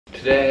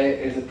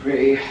Today is a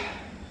pretty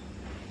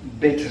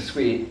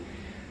bittersweet,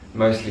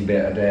 mostly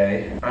bitter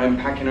day. I'm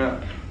packing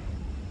up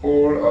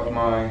all of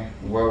my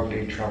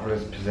worldly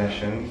traveller's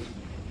possessions,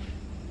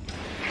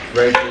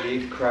 ready to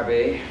leave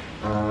Krabi.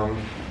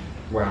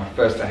 Well,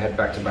 first I head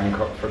back to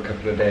Bangkok for a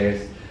couple of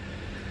days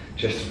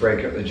just to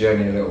break up the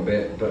journey a little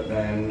bit, but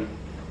then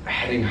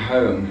heading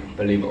home,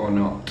 believe it or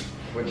not,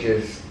 which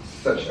is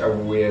such a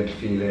weird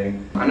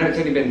feeling. I know it's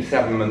only been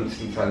 7 months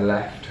since I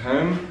left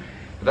home,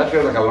 but that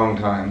feels like a long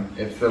time.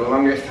 It's the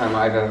longest time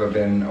I've ever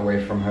been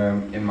away from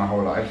home in my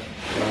whole life.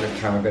 It's the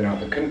longest time I've been out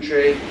of the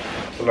country.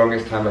 It's the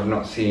longest time I've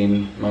not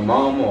seen my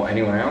mom or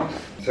anyone else.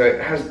 So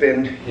it has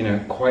been, you know,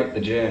 quite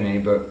the journey,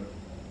 but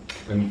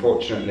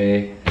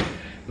unfortunately,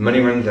 money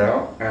runs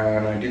out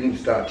and I didn't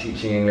start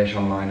teaching English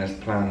online as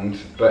planned,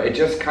 but it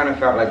just kind of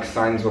felt like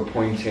signs were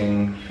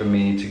pointing for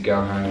me to go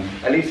home,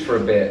 at least for a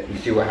bit, and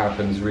see what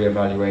happens,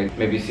 reevaluate,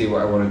 maybe see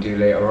what I want to do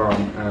later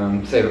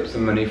on, save up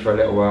some money for a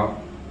little while.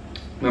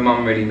 My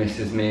mum really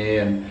misses me,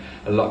 and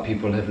a lot of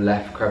people have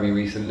left Krabi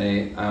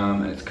recently,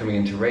 and it's coming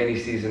into rainy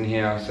season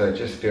here, so it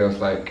just feels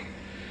like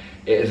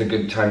it is a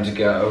good time to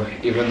go,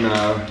 even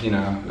though, you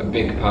know, a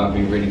big part of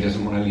me really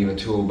doesn't want to leave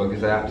at all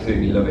because I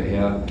absolutely love it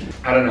here.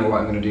 I don't know what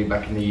I'm going to do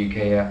back in the UK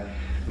yet.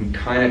 I'm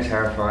kind of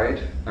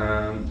terrified,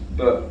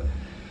 but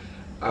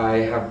I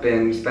have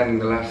been spending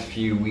the last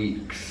few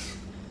weeks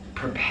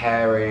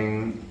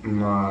preparing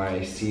my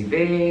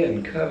CV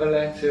and cover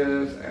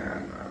letters,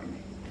 and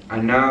I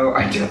know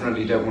I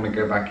definitely don't want to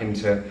go back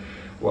into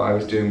what I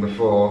was doing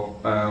before,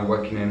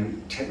 working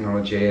in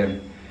technology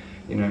and,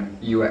 you know,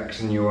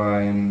 UX and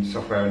UI and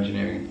software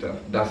engineering and stuff.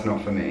 That's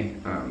not for me.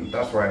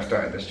 That's why I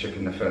started this trip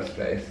in the first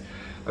place.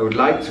 I would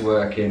like to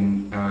work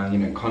in, you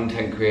know,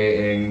 content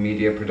creating,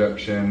 media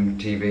production,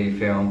 TV,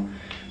 film,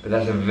 but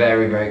that's a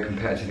very, very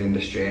competitive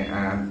industry,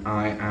 and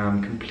I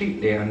am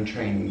completely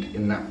untrained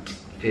in that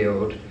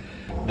field.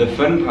 The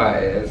fun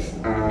part is,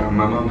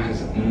 my mum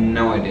has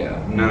no idea,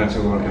 none at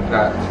all. In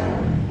fact,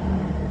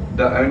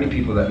 the only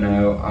people that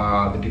know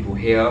are the people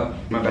here.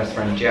 My best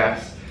friend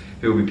Jess,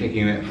 who will be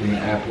picking me up from the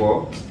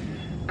airport,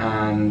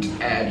 and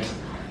Ed,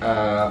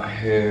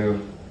 who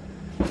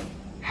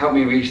helped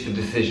me reach the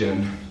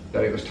decision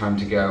that it was time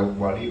to go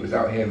while he was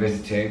out here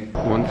visiting.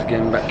 Once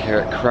again back here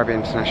at Krabi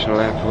International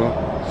Airport.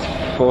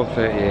 It's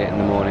 4:38 in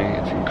the morning,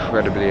 it's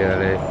incredibly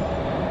early.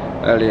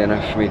 Early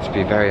enough for me to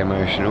be very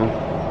emotional.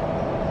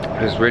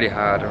 It was really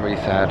hard and really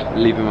sad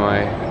leaving my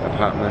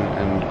apartment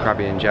and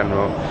Krabi in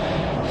general,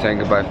 saying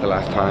goodbye for the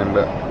last time,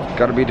 but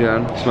gotta be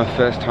done. It's my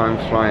first time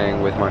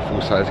flying with my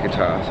full-size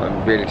guitar, so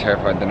I'm really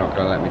terrified they're not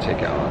gonna let me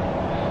take it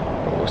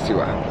on, but we'll see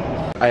what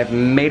happens. I have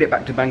made it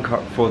back to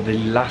Bangkok for the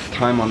last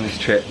time on this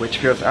trip, which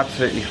feels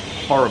absolutely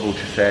horrible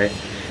to say,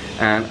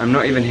 and I'm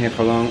not even here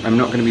for long. I'm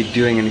not gonna be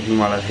doing anything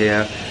while I'm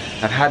here.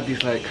 I've had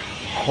these like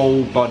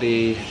whole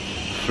body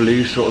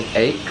flu sort of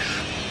aches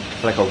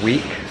for like a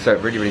week, so it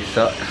really, really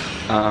sucks.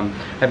 I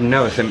have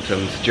no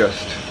symptoms,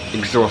 just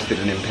exhausted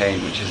and in pain,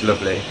 which is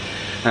lovely.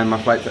 And my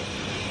flight's at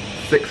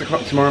 6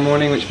 o'clock tomorrow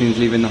morning, which means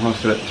leaving the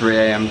hostel at 3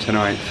 AM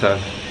tonight, so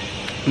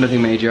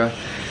nothing major.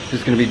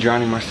 Just going to be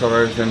drowning my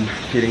sorrows and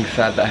feeling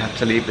sad that I have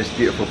to leave this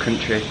beautiful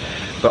country,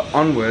 but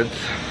onwards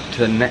to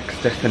the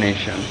next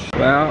destination.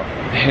 Well,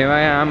 here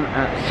I am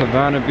at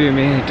Savannah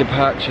Bhumi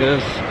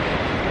Departures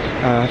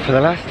for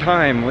the last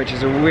time, which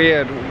is a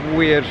weird,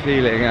 weird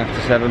feeling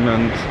after 7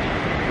 months.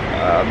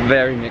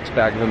 Very mixed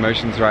bag of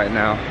emotions right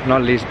now,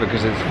 not least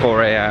because it's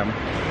 4 AM.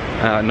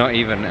 Not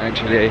even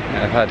actually,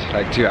 I've had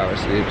like 2 hours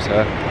sleep,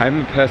 so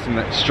I'm a person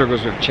that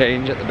struggles with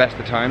change at the best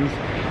of times,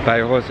 but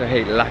I also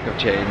hate lack of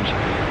change,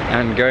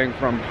 and going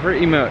from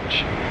pretty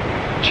much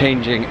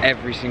changing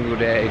every single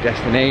day,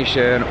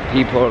 destination, or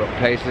people, or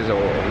places,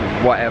 or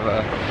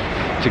whatever,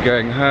 to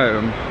going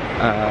home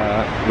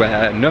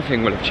where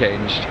nothing will have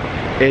changed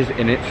is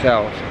in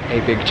itself a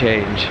big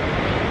change.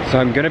 So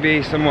I'm going to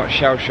be somewhat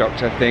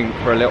shell-shocked, I think,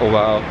 for a little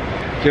while.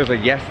 Feels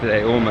like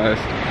yesterday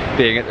almost,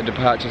 being at the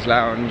departures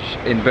lounge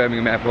in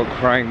Birmingham Airport,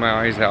 crying my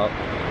eyes out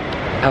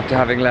after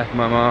having left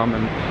my mom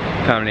and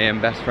family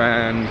and best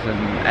friends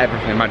and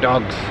everything, my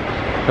dogs,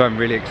 who I'm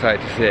really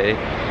excited to see.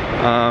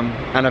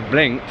 And I've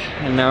blinked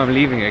and now I'm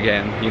leaving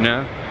again, you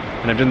know?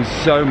 And I've done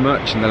so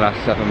much in the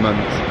last 7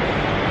 months,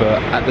 but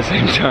at the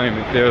same time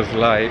it feels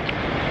like,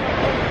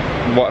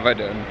 what have I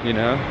done, you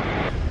know?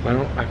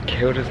 Well, I've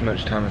killed as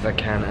much time as I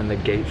can and the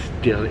gate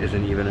still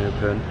isn't even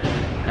open.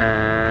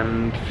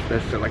 And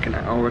there's still like an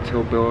hour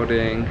till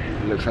boarding.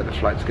 It looks like the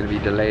flight's going to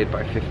be delayed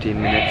by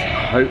 15 minutes.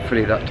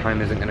 Hopefully that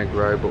time isn't going to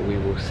grow, but we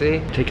will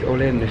see. Take it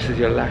all in. This is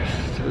your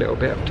last little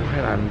bit of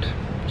Thailand.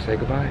 Say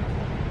goodbye.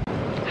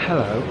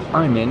 Hello,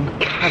 I'm in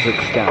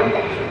Kazakhstan.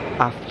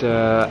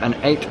 After an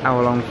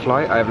 8-hour-long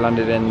flight, I've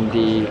landed in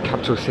the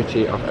capital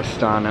city of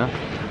Astana.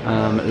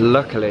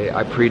 Luckily,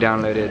 I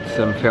pre-downloaded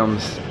some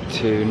films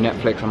to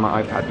Netflix on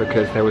my iPad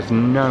because there was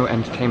no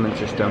entertainment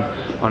system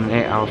on an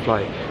 8-hour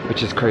flight,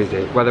 which is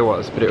crazy. Well, there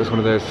was, but it was one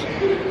of those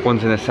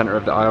ones in the center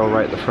of the aisle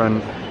right at the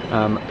front,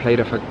 played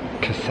off a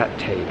cassette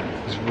tape.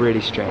 It was really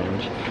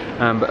strange.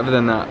 But other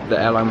than that, the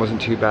airline wasn't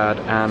too bad,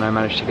 and I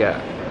managed to get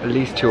at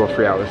least 2 or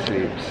 3 hours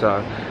sleep,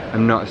 so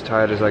I'm not as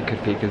tired as I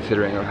could be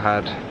considering I've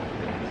had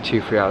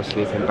 2-3 hours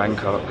sleep in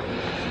Bangkok.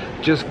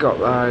 Just got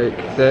like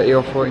 30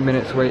 or 40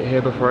 minutes wait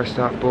here before I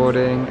start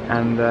boarding,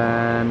 and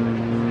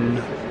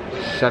then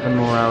 7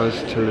 more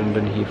hours to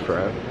London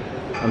Heathrow.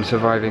 I'm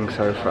surviving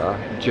so far,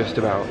 just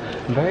about.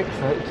 I'm very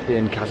excited to be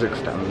in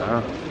Kazakhstan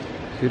though.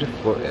 Who'd have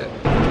thought it?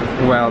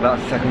 Well, that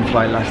second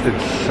flight lasted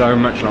so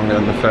much longer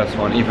than the first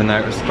one, even though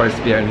it was supposed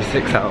to be only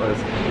 6 hours.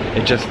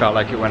 It just felt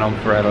like it went on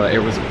forever.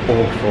 It was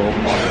awful.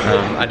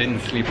 I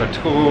didn't sleep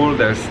at all.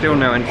 There was still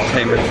no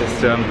entertainment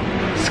system.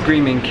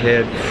 Screaming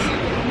kids.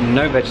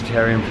 No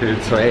vegetarian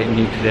food, so I ate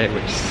meat today,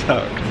 which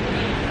sucked.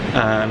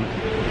 And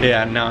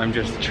yeah, now I'm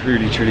just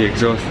truly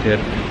exhausted.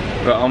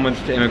 But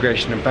onwards to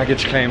immigration and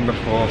baggage claim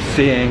before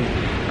seeing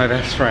my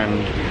best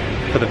friend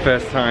for the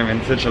first time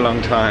in such a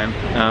long time,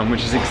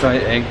 which is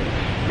exciting,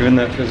 even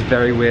though it feels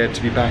very weird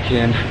to be back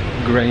in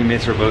grey,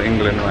 miserable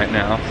England right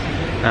now.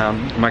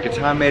 My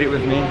guitar made it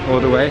with me all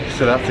the way,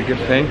 so that's a good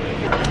thing.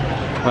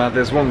 Well,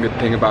 there's one good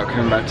thing about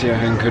coming back to your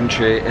home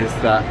country, is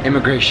that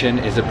immigration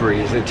is a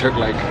breeze. It took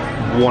like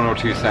 1 or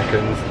 2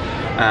 seconds,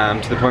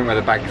 to the point where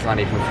the bags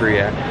aren't even through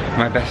yet.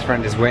 My best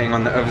friend is waiting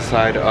on the other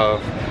side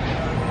of,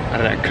 I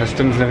don't know,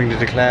 customs nothing to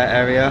declare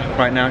area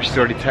right now. She's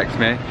already texted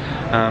me,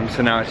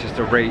 so now it's just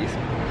a race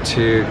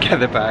to get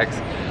the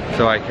bags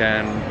so I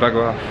can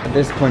bugger off. At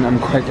this point I'm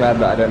quite glad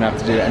that I don't have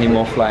to do any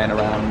more flying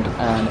around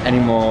and any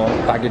more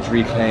baggage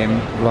reclaim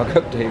vlog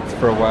updates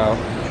for a while.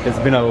 It's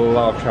been a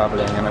lot of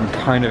travelling and I'm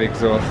kind of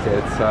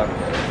exhausted, so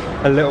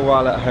a little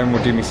while at home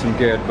will do me some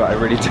good, but I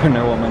really don't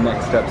know what my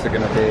next steps are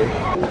going to be.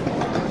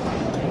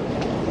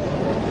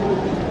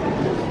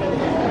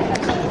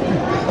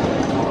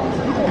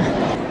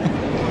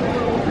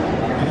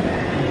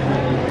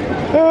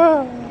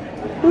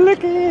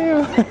 Look at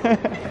you!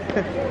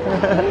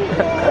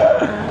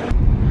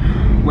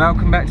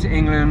 Welcome back to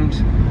England,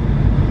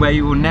 where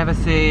you will never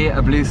see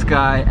a blue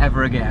sky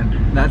ever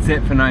again. That's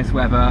it for nice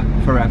weather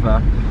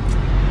forever.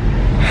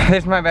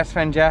 This is my best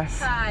friend Jess.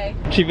 Hi.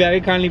 She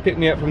very kindly picked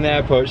me up from the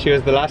airport. She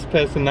was the last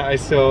person that I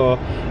saw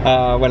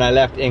when I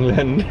left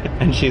England,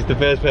 and she's the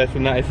first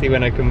person that I see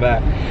when I come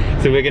back.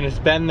 So we're going to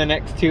spend the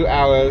next 2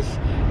 hours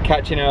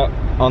catching up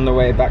on the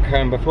way back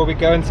home before we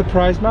go and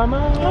surprise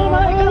Mama. Oh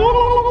my God.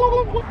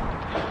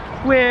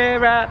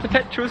 We're at the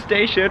petrol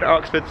station,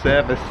 Oxford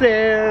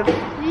Services.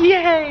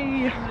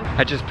 Yay!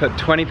 I just put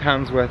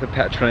 £20 worth of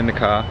petrol in the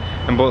car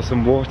and bought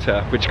some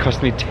water, which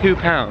cost me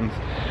 £2,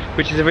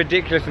 which is a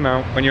ridiculous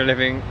amount when you're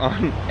living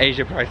on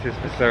Asia prices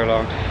for so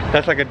long.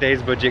 That's like a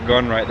day's budget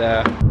gone right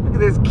there. Look at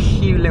this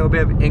cute little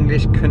bit of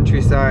English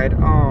countryside.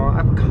 Oh,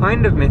 I've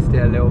kind of missed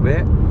it a little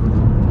bit.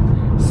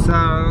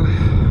 So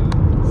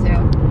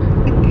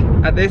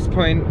at this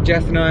point,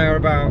 Jess and I are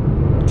about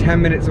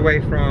 10 minutes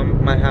away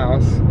from my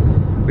house.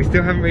 We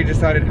still haven't really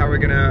decided how we're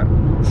gonna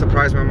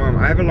surprise my mom.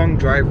 I have a long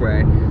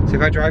driveway, so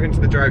if I drive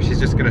into the drive, she's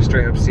just gonna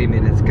straight up see me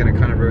and it's gonna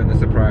kind of ruin the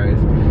surprise.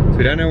 So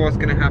we don't know what's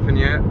gonna happen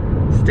yet.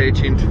 Stay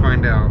tuned to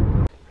find out.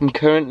 I'm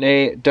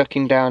currently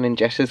ducking down in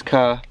Jess's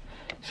car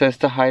so as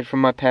to hide from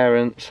my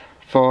parents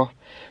for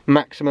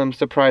maximum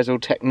surprisal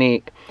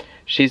technique.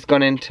 She's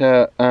gone in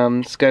to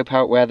scope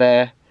out where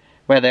they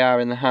are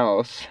in the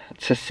house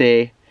to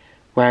see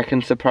where I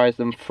can surprise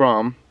them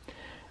from.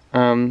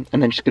 And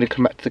then she's going to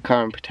come back to the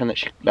car and pretend that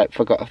she like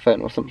forgot her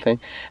phone or something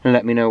and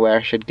let me know where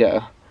I should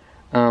go.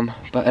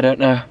 But I don't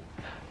know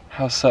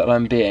how subtle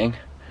I'm being.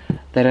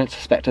 They don't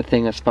suspect a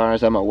thing as far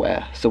as I'm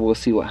aware, so we'll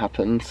see what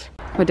happens.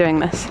 We're doing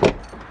this.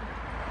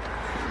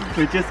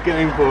 We're just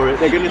going for it.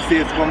 They're going to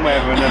see us one way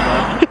or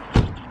another.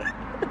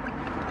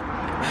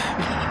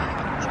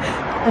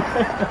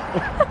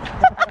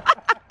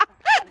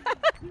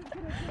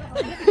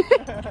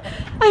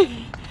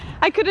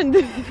 I couldn't do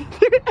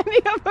it any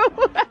other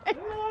way.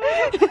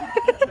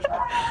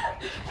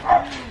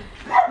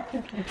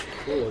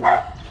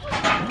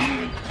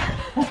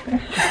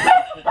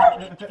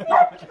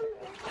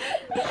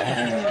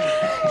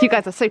 You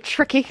guys are so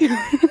tricky.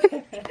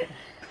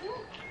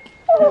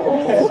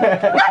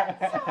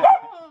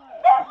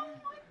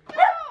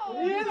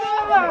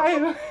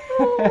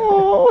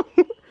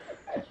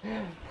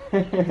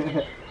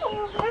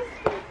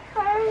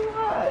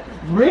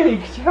 Really?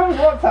 Could you have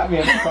WhatsApp me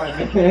every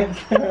 5 minutes?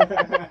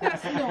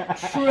 That's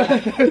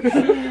not true.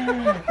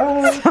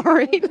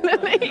 Sorry,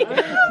 Lily.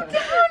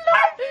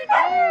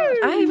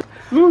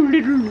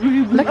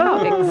 Look how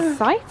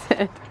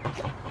excited.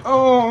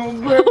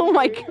 Oh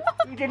my God.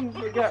 You didn't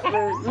forget me.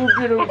 You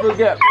didn't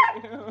forget me.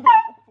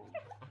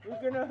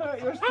 You're gonna hurt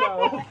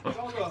yourself.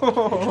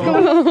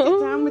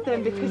 Sit down with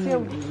him because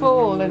he'll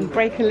fall and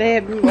break a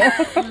limb.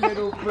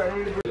 Little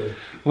baby.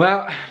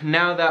 Well,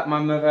 now that my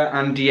mother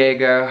and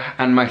Diego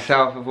and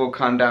myself have all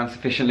calmed down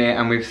sufficiently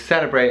and we've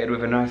celebrated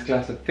with a nice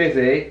glass of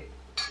fizzy,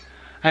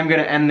 I'm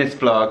gonna end this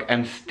vlog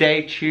and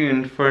stay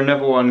tuned for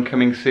another one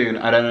coming soon.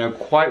 I don't know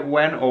quite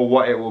when or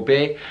what it will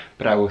be,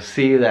 but I will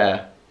see you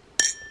there.